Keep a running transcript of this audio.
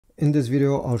In this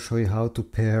video, I'll show you how to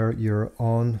pair your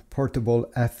Onn Portable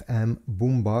FM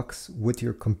Boombox with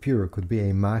your computer. Could be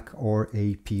a Mac or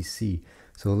a PC.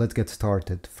 So let's get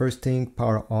started. First thing,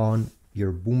 power on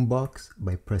your Boombox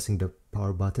by pressing the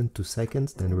power button 2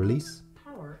 seconds, then release.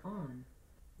 Power on.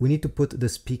 We need to put the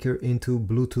speaker into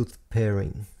Bluetooth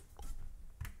pairing.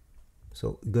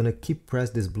 So you're gonna keep press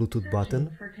this Bluetooth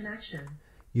button. For connection.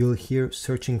 You'll hear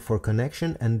searching for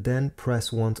connection and then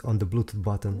press once on the Bluetooth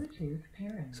button. Bluetooth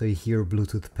pairing. So you hear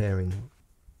Bluetooth pairing.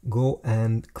 Go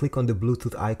and click on the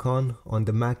Bluetooth icon. On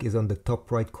the Mac is on the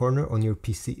top right corner. On your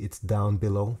PC it's down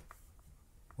below,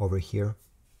 over here.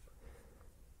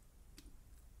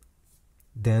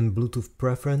 Then Bluetooth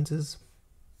preferences.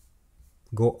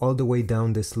 Go all the way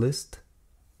down this list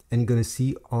and you're gonna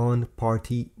see Onn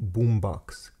Party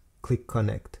Boombox. Click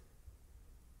connect.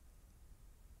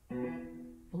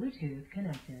 Bluetooth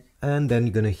connected. And then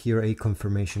you're gonna hear a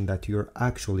confirmation that you're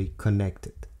actually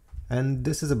connected. And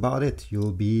this is about it.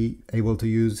 You'll be able to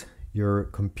use your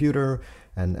computer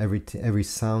and every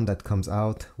sound that comes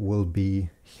out will be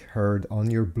heard on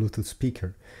your Bluetooth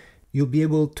speaker. You'll be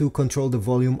able to control the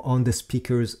volume on the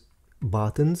speaker's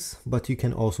buttons, but you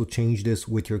can also change this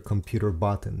with your computer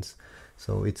buttons.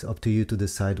 So it's up to you to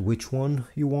decide which one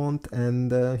you want.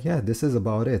 And yeah, this is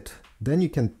about it. Then you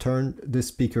can turn the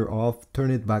speaker off,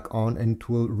 turn it back on, and it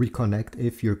will reconnect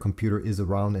if your computer is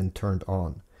around and turned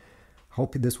on.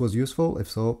 Hope this was useful. If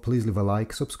so, please leave a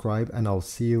like, subscribe, and I'll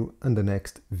see you in the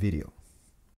next video.